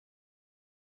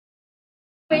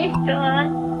Home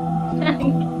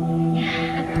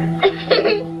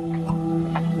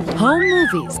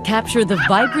movies capture the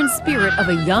vibrant spirit of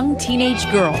a young teenage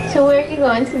girl. So where are you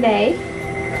going today?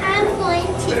 I'm going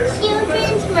to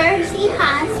Children's Mercy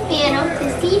Hospital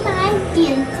to see my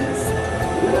dentist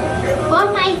for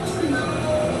my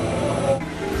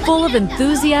teeth. Full of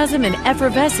enthusiasm and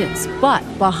effervescence, but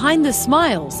behind the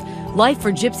smiles, life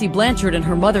for Gypsy Blanchard and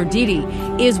her mother Dee Dee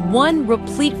is one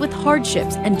replete with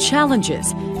hardships and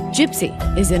challenges. Gypsy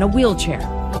is in a wheelchair.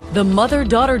 The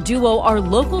mother-daughter duo are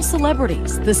local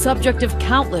celebrities, the subject of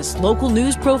countless local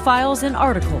news profiles and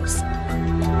articles.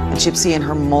 Gypsy and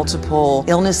her multiple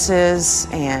illnesses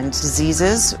and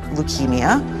diseases,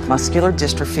 leukemia, muscular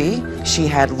dystrophy. She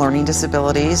had learning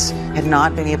disabilities, had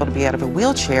not been able to be out of a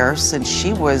wheelchair since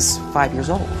she was 5 years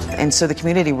old. And so the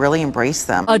community really embraced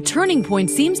them. A turning point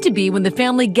seems to be when the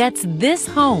family gets this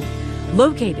home,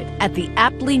 located at the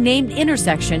aptly named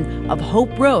intersection of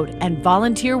Hope Road and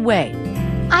Volunteer Way.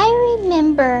 I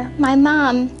remember my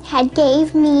mom had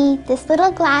gave me this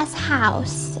little glass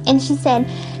house, and she said,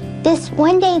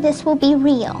 one day this will be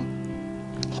real.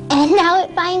 And now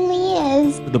it finally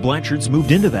is. The Blanchards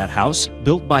moved into that house,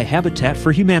 built by Habitat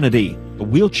for Humanity. A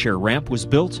wheelchair ramp was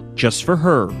built just for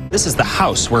her. This is the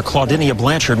house where Claudinia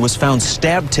Blanchard was found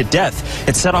stabbed to death.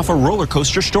 It set off a roller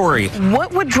coaster story.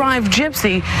 What would drive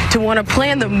Gypsy to want to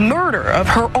plan the murder of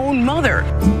her own mother?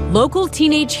 Local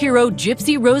teenage hero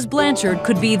Gypsy Rose Blanchard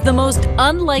could be the most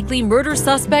unlikely murder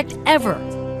suspect ever.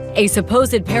 A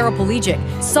supposed paraplegic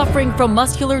suffering from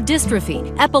muscular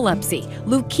dystrophy, epilepsy,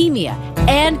 leukemia,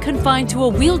 and confined to a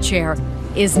wheelchair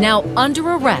is now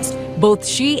under arrest. Both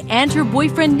she and her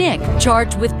boyfriend Nick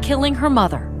charged with killing her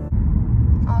mother.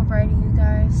 Alrighty, you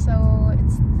guys, so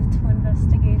it's the two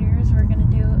investigators. We're gonna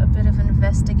do a bit of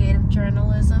investigative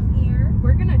journalism here.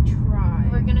 We're gonna try.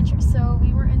 So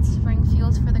we were in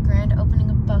Springfield for the grand opening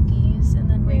of Buc-ee's, and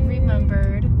then we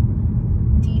remembered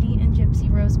Dee Dee and Gypsy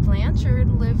Rose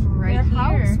Blanchard live right here. Their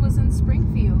house was in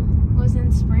Springfield.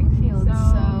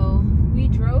 So we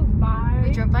drove by.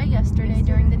 We drove by yesterday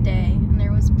during the day, and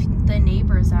there was the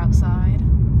neighbors outside.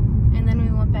 And then we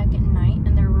went back at night,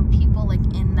 and there were people like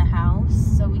in the house,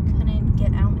 so we couldn't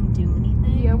get out and do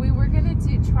anything. Yeah, we were gonna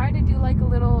try to do like a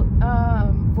little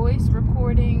voice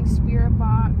recording, spirit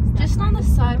box. Just on the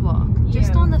sidewalk. Yeah.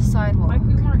 Just on the sidewalk. Like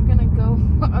we weren't gonna go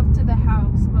up to the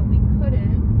house, but we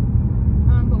couldn't.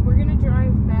 But we're gonna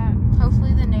drive back.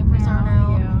 Hopefully the neighbors aren't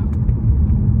out. Yeah.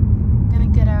 Gonna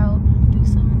get out, do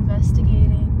some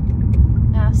investigating,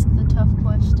 ask the tough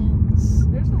questions.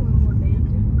 There's a little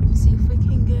abandoned See if we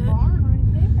can get barn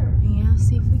right there. Yeah,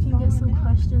 see if we can get some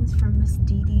questions from Miss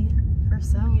Dee Dee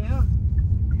herself. Yeah.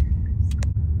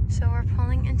 So we're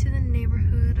pulling into the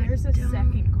neighborhood. There's a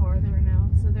second car there now,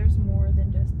 so there's more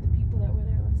than just the people that were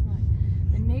there last night.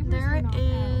 The neighbors There are not out.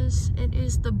 it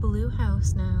is the blue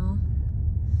house now.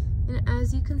 And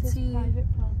as you can It's see, private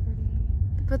property.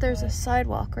 but there's a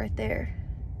sidewalk right there.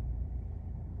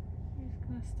 He's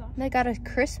gonna stop. They got a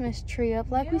Christmas tree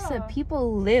up. Like we Yeah. said,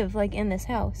 people live like in this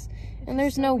house. It's And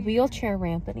there's so no weird. wheelchair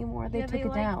ramp anymore. They Yeah, took it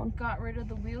like, down. Got rid of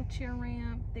the wheelchair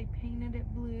ramp. They painted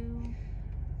it blue.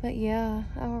 But yeah,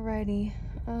 alrighty.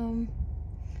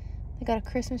 They got a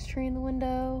Christmas tree in the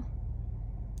window.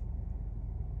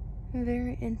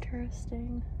 Very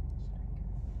interesting.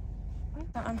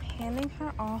 I'm handing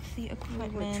her off the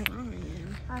equipment.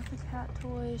 I have the cat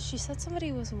toys. She said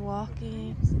somebody was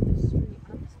walking.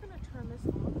 I'm just gonna turn this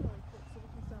on real quick so we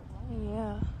can start walking.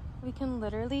 Yeah, we can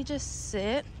literally just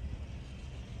sit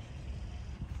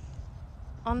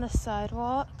on the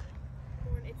sidewalk.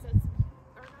 It says,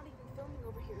 or not even filming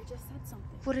over here, it just said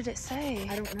something. What did it say?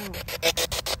 I don't know.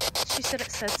 She said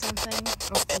it said something.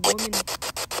 Oh, a woman.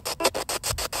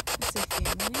 It's a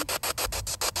family.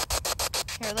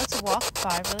 Here, let's walk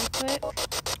by really quick.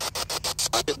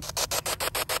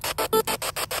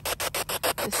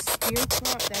 The spear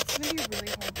clock, that's gonna be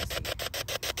really hard to see.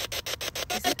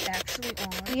 Is it actually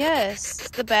on? Yes,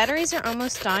 the batteries are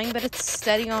almost dying, but it's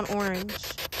steady on orange.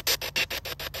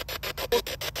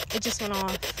 It just went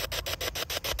off.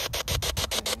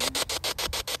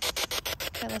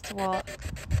 Okay, let's walk.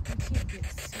 You can't get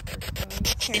super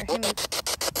close. Here, him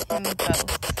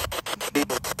both.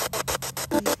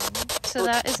 So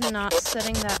that is not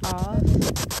setting that off.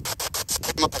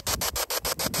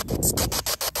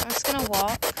 I'm just gonna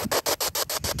walk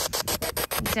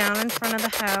down in front of the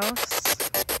house.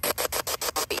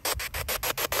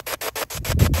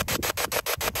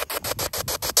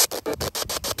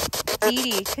 Dee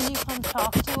Dee, can you come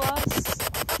talk to us?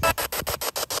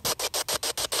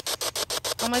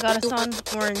 Oh my god, it's on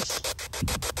orange.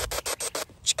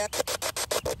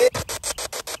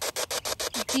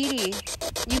 Dee Dee.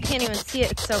 You can't even see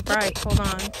it. It's so bright. Hold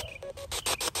on.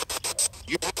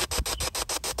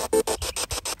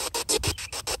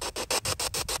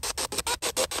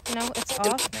 No, it's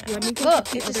off now. Let me go Look,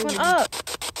 get the it just other went one. up.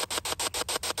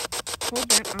 Hold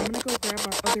that. I'm gonna go grab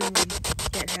our other one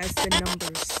that has the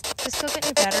numbers. Just go get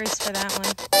new batteries for that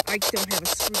one. I don't have a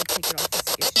screw to take it off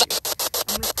this issue.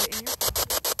 I'm gonna put it in here.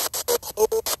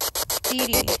 Dee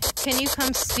Dee, can you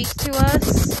come speak to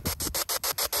us?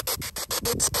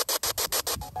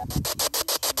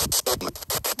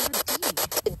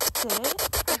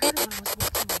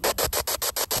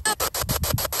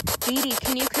 Dee Dee,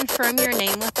 can you confirm your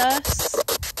name with us?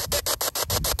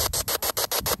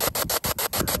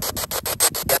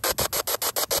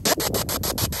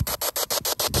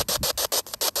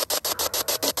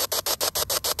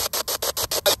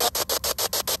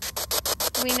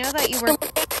 We know that you were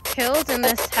killed in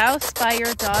this house by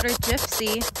your daughter,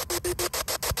 Gypsy.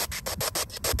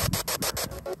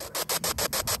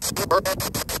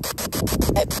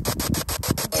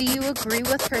 Do you agree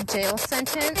with her jail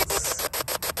sentence?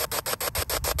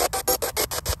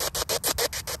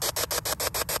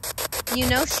 You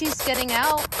know she's getting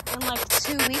out in like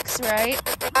 2 weeks, right?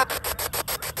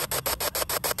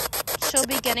 She'll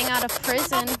be getting out of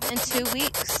prison in 2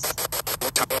 weeks.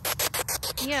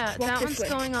 Yeah, that one's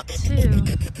going up too.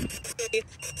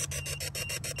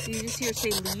 Did you just hear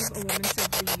say leave? A woman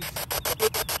said leave.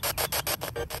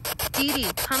 Dee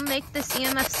Dee, come make this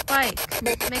EMF spike.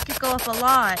 Make it go up a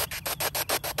lot.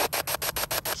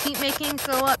 Keep making it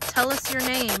go up. Tell us your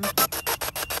name.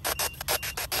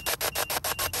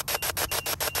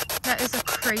 That is a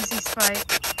crazy spike.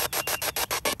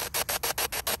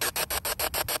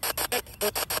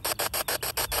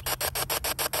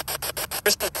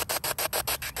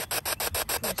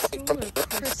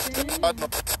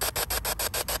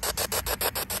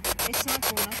 It's not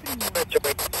going up anymore.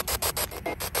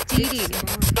 Dee Dee.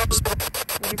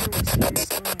 Whatever it was is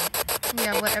gone.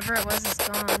 Yeah, whatever it was is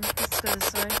gone. Let's go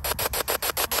this way.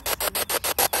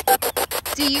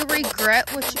 Do you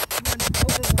regret what you...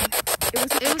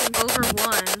 It was over 1.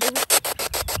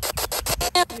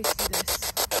 Let me see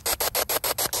this.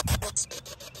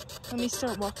 Let me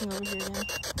start walking over here then.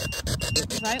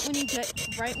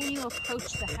 Right when you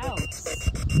approach the house.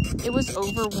 It was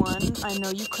over 1. I know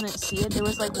you couldn't see it. It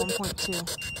was like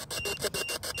 1.2.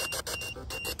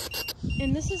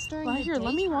 And this is during the Here,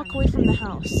 let me daytime. walk away from the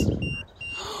house.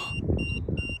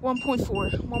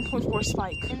 1.4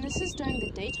 spike. And this is during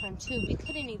the daytime too. We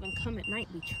couldn't even come at night.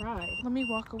 We tried. Let me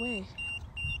walk away.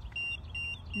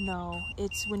 No,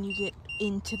 it's when you get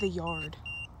into the yard.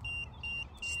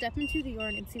 Step into the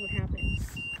yard and see what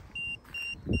happens.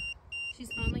 She's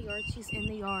on the yard. She's in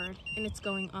the yard, and it's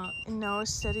going up. And now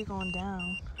it's steady going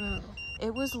down. Oh.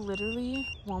 It was literally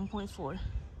 1.4.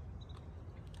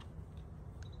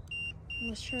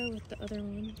 Let's try with the other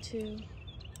one too.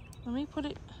 Let me put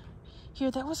it here.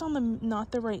 That was on the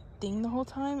not the right thing the whole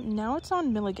time. Now it's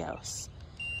on milligauss.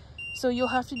 So you'll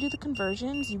have to do the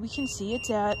conversions. We can see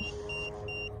it's at,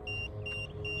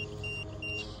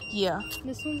 yeah.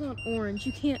 This one's on orange.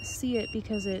 You can't see it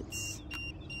because it's...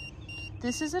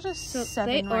 This is at a 7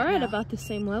 They right are at now. about the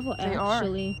same level, They are.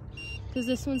 actually. Because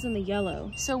this one's in the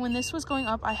yellow. So when this was going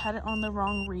up, I had it on the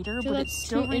wrong reader, So but that's it's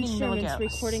still two reading instruments milligauss.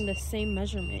 recording the same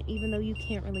measurement, even though you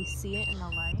can't really see it in the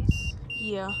lights.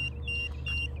 Yeah.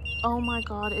 Oh my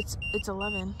god, it's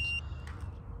 11.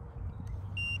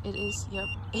 It is, yep.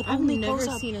 It I've only never goes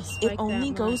up. seen a spike It only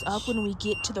that goes much. up when we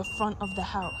get to the front of the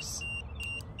house.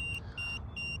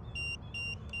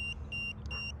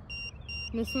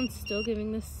 This one's still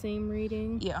giving the same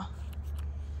reading. Yeah.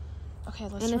 Okay,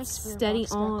 let's And turn it's spirit steady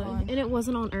box back on. And it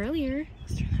wasn't on earlier.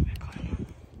 Let's turn that back on.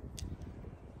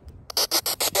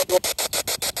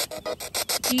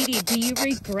 Dee Dee, do you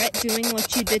regret doing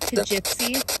what you did to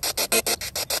Gypsy?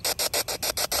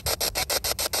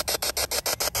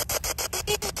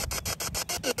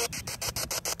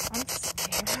 I'm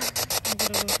scared. I'm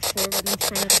gonna go forward in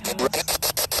front of the house.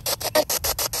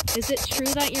 Is it true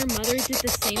that your mother did the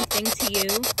same thing to you?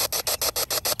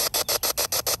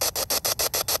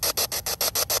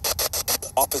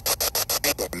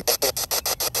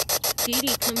 Dee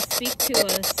Dee, come speak to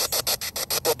us.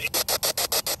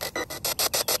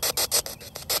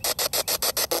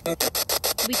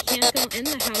 We can't go in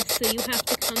the house, so you have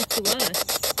to come to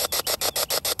us.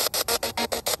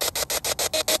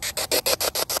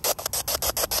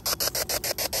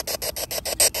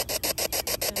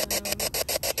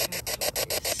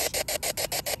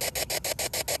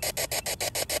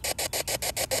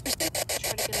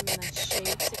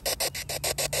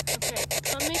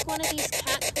 Come make one of these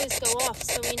cat toys go off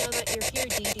so we know that you're here,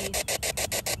 Dee Dee.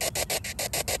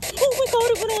 Oh my god,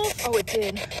 Oh, it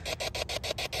did.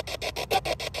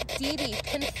 Dee Dee,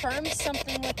 confirm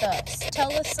something with us.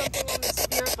 Tell us something on the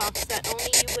spirit box that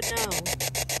only you would know.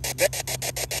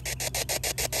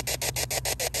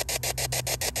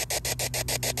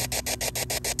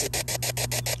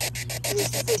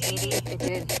 Is it Dee Dee? It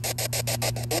did.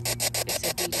 It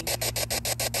said Dee Dee.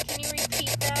 Can you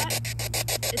repeat that?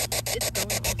 It's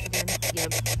going off again.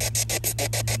 Yep.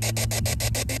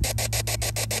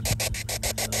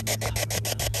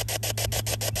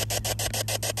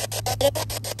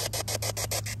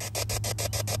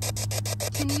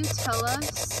 Can you tell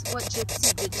us what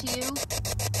Gypsy did to you?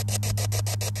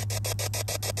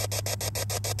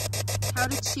 How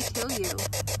did she kill you?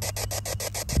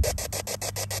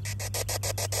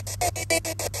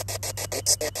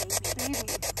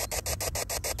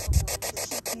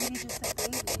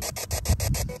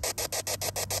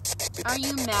 Are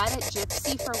you mad at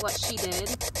Gypsy for what she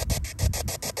did?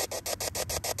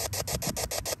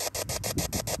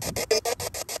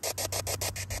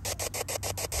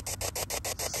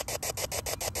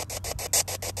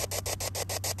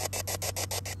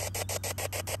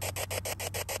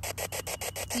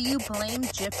 Do you blame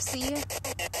Gypsy?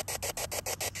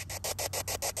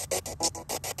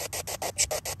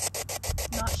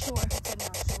 Not sure. He said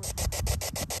not sure.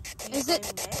 Is it?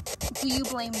 Do you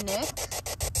blame Nick?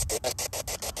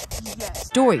 Yes.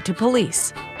 Story to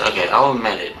police. Okay, I'll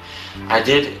admit it. I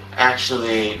did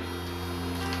actually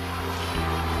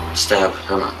stab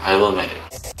her mom. I will admit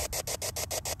it.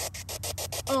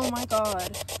 Oh my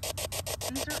god.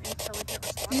 These are intelligent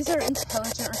responses. These are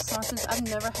intelligent responses. I've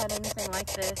never had anything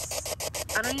like this.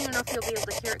 I don't even know if you'll be able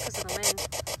to hear it because of the wind.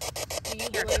 Do you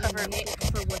Here, blame cover Nick me.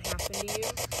 for what happened to you?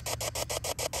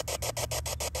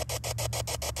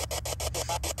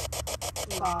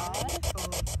 God?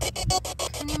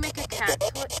 Can you make a cat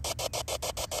toy?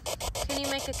 Can you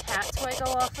make a cat toy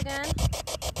go off again?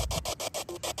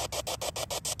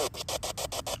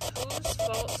 Whose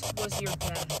fault was your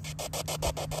death?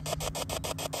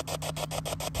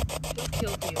 Who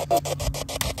killed you?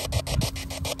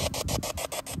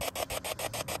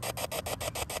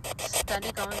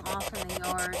 Steady going off in the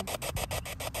yard.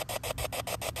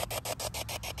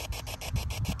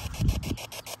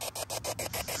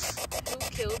 Who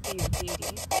killed you, Dee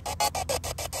Dee?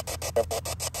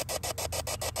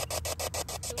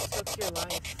 Who took your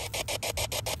life?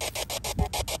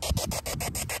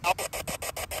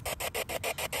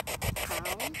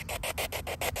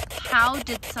 How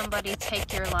did somebody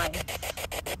take your life?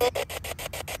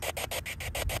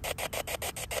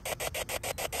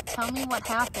 Tell me what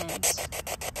happened.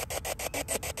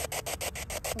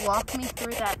 Walk me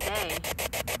through that day.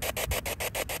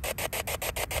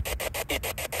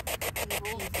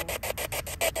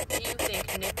 Do you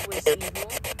think Nick was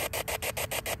evil?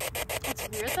 It's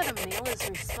weird that a male is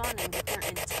responding, but they're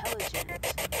intelligent.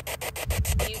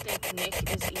 Do you think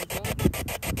Nick is evil?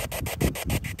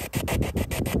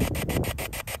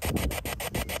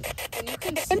 And you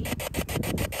can see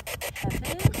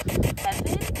Heaven?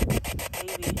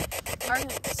 maybe. You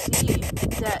can see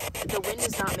that the wind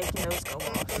is not making those go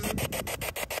off.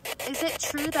 Is it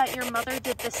true that your mother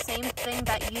did the same thing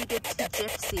that you did to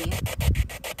Gypsy?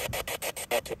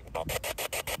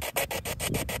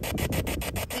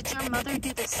 Did your mother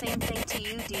do the same thing to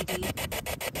you, Dee Dee?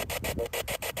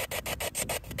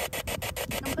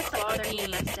 And put the other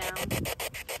names down.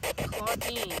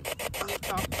 Claudine, can you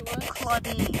talk to us?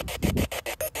 Claudine.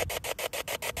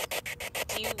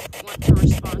 Do you want to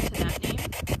respond to that name?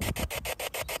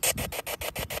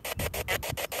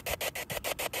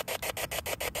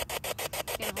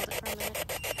 Can you hold it for a minute?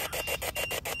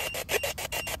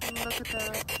 Look at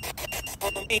that.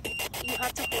 You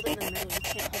have to hold it in the middle. You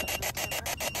can't hold it for the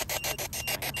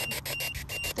camera.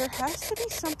 There has to be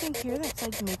something here that's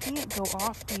like making it go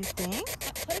off, do you think?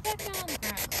 Put it back down on the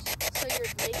ground. So you're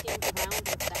making ground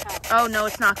with the house. Oh no,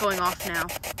 it's not going off now.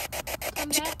 Come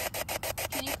back.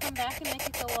 Can you come back and make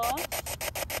it go off?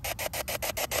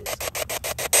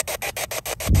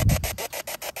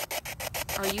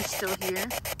 Are you still here?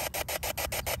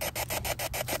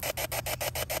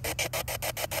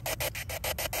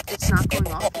 It's not going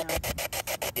off now.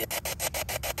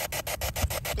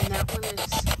 And that one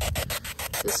is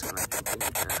this one, I think we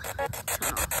need to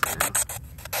turn off now.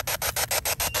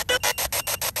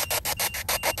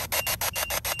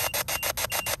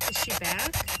 Is she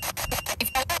back?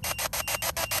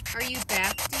 Are you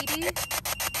back, Dee Dee?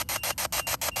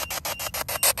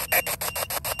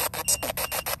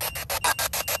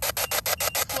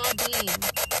 Claudine,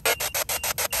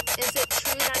 is it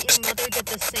true that your mother did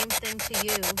the same thing to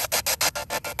you?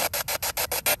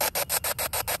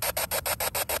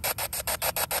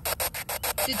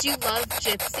 Did you love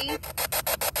Gypsy?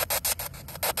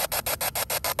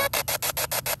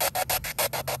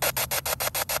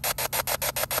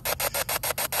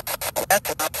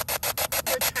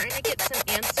 We're trying to get some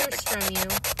answers from you.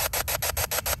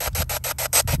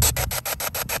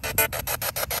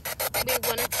 We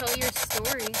want to tell your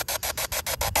story.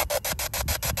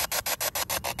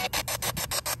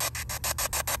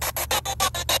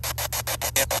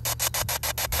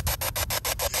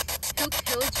 Who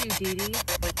killed you, Dee Dee?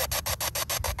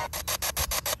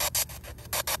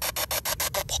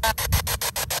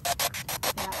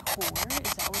 That whore?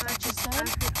 Is that what that just said? I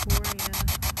heard whore, yeah.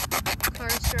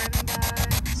 Cars driving by.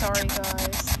 Sorry,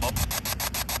 guys.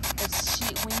 It's she,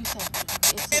 when you said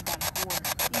it said that whore.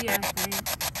 Yeah, thanks.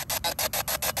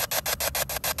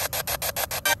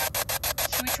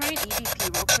 Should we try an EVP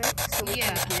real quick so we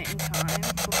can get it in time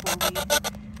before we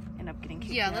end up getting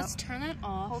kicked out? Let's turn it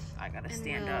off. I gotta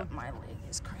stand up. My leg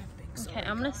is cramping. Okay,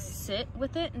 I'm gonna sit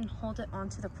with it and hold it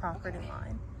onto the property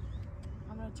line.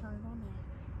 I'm gonna turn it on now.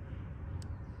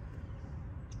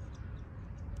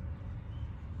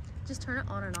 Just turn it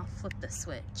on and I'll flip the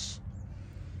switch.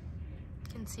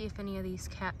 And see if any of these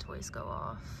cat toys go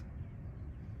off.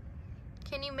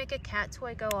 Can you make a cat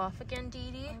toy go off again,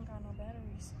 Dee Dee? I ain't got no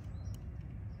batteries.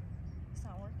 It's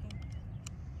not working.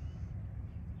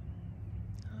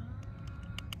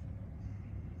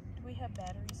 Do we have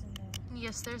batteries in there?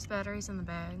 Yes, there's batteries in the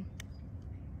bag.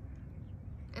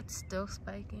 It's still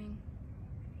spiking.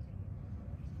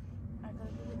 I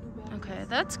gotta get a new battery. Okay,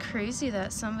 that's crazy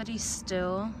that somebody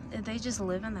still, they just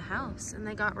live in the house and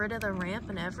they got rid of the ramp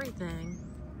and everything.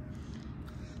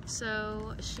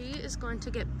 So she is going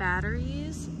to get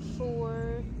batteries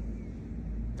for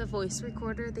the voice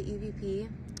recorder, the EVP,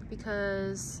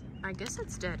 because I guess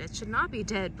it's dead. It should not be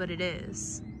dead, but it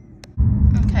is.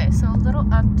 Okay, so a little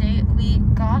update. We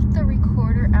got the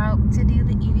recorder out to do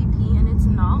the EVP and it's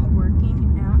not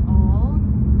working at all.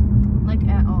 Like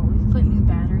at all. We've put new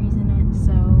batteries in it,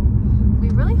 so we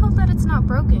really hope that it's not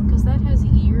broken because that has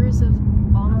years of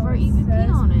all of our EVP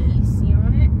on it. PC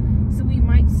on it, so we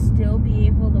might still be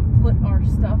able to put our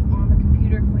stuff on the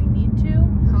computer if we need to.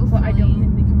 Hopefully. But I don't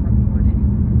think we can record it.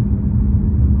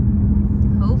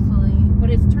 Hopefully. But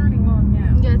it's turning on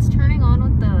now. Yeah, it's turning on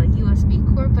with the USB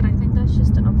cord, but I think that's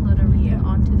just to upload everything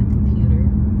onto the computer.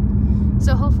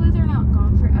 So hopefully they're not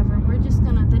gone forever. We're just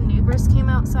gonna, the neighbors came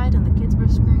outside and the kids were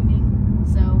screaming.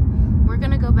 So we're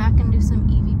gonna go back and do some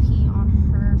EVP on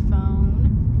her phone.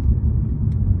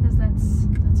 Because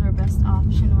that's our best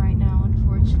option right now,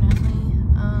 unfortunately.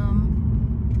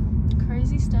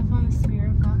 Crazy stuff on the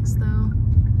spirit box though.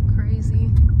 Crazy.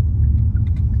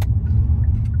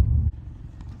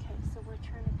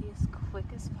 Quick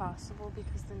as possible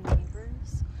because the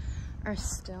neighbors are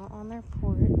still on their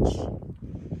porch.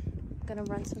 I'm gonna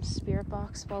run some spirit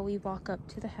box while we walk up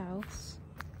to the house.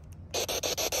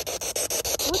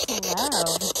 What's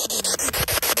loud?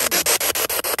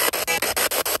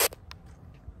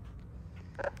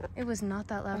 It was not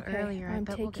that loud earlier. I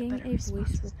bet we'll get better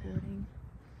responses now. Recording.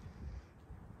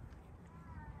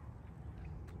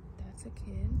 That's a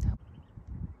kid.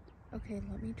 Okay,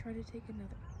 let me try to take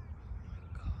another.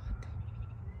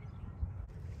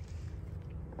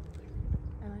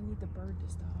 And I need the bird to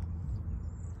stop.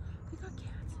 We got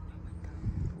cats in the window.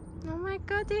 Oh my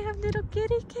god, they have little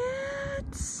kitty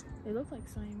cats. They look like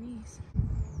Siamese.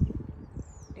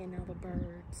 And now the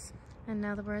birds. And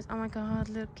now the birds. Oh my god,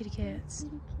 little kitty cats.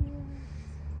 Kitty cats.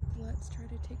 Let's try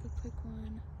to take a quick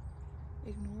one.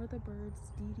 Ignore the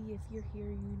birds. Dee Dee, if you're here,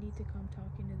 you need to come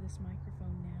talk into this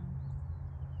microphone now.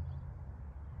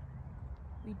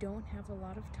 We don't have a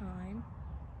lot of time.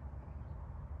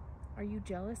 Are you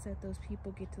jealous that those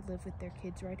people get to live with their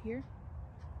kids right here?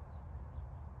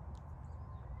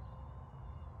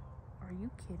 Are you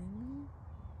kidding me?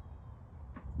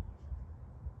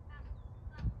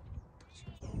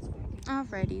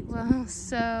 Alrighty, well,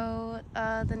 so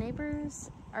the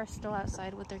neighbors are still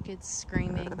outside with their kids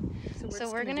screaming. So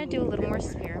we're gonna do a little more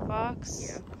spirit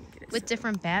box with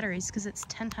different batteries because it's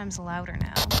 10 times louder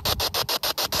now.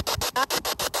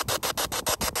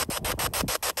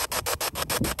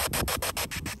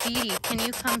 Dee Dee, can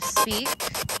you come speak?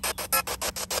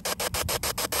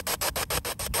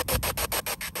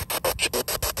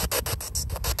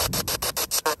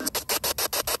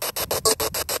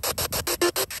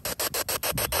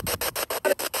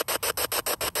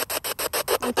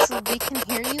 We can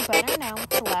hear you better now.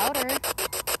 It's louder.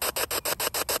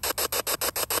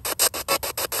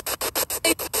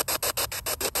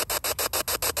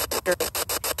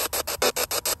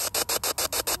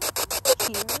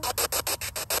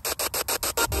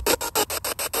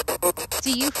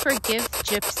 Do you forgive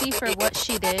Gypsy for what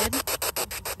she did?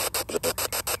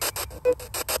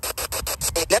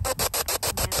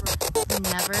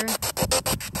 Never.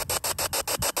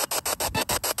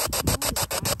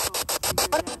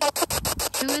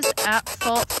 Who is at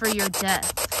fault for your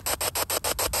death?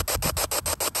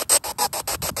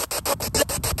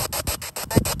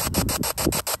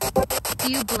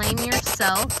 Do you blame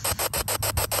yourself?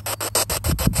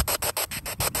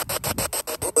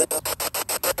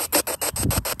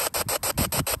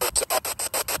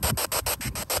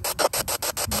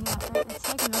 It's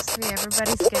like must be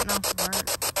everybody's getting off work.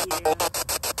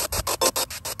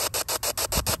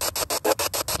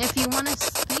 If you want to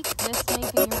speak, this may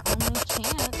be your only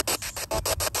chance.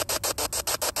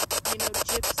 You know,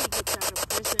 Gypsy gets out of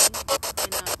prison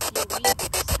in a few weeks.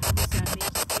 How does that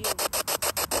make you feel?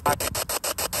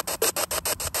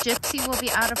 Gypsy will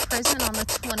be out of prison on the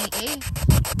 28th.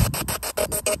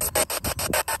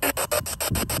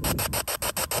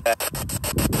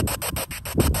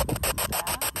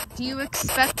 Do you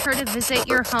expect her to visit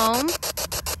your home?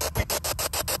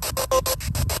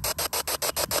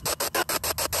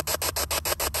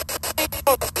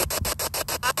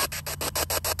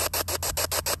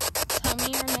 Tell me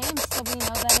your name so we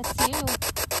know that it's you.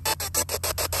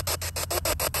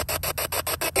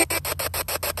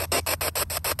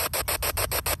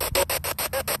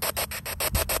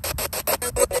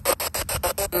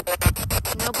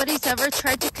 Nobody's ever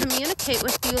tried to communicate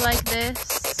with you like this.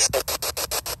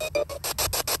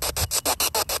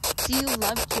 Do you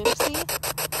love Gypsy?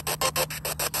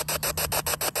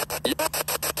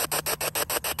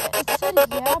 It said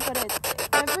yeah, but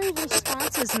every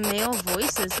response is male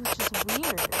voices, which is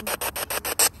weird.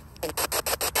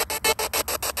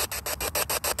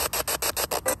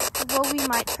 Well, we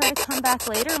might try to come back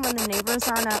later when the neighbors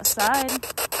aren't outside.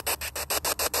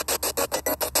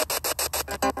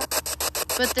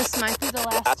 But this might be the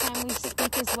last time we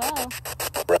speak as well.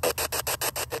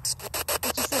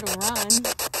 I just said run.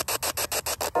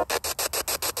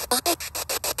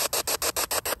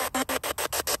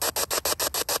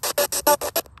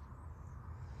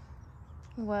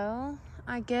 Well,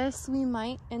 I guess we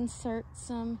might insert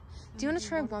some... Do you want to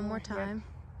try one more time?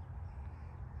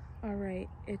 Alright,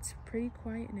 it's pretty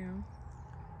quiet now.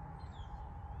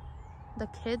 The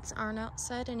kids aren't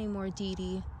outside anymore, Dee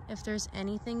Dee. If there's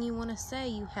anything you want to say,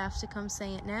 you have to come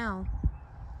say it now.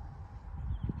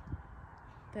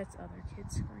 That's other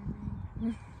kids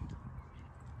screaming.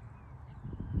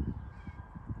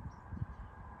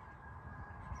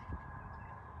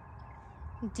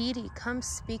 Dee Dee, come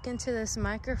speak into this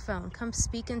microphone. Come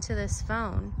speak into this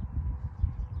phone.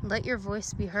 Let your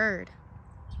voice be heard.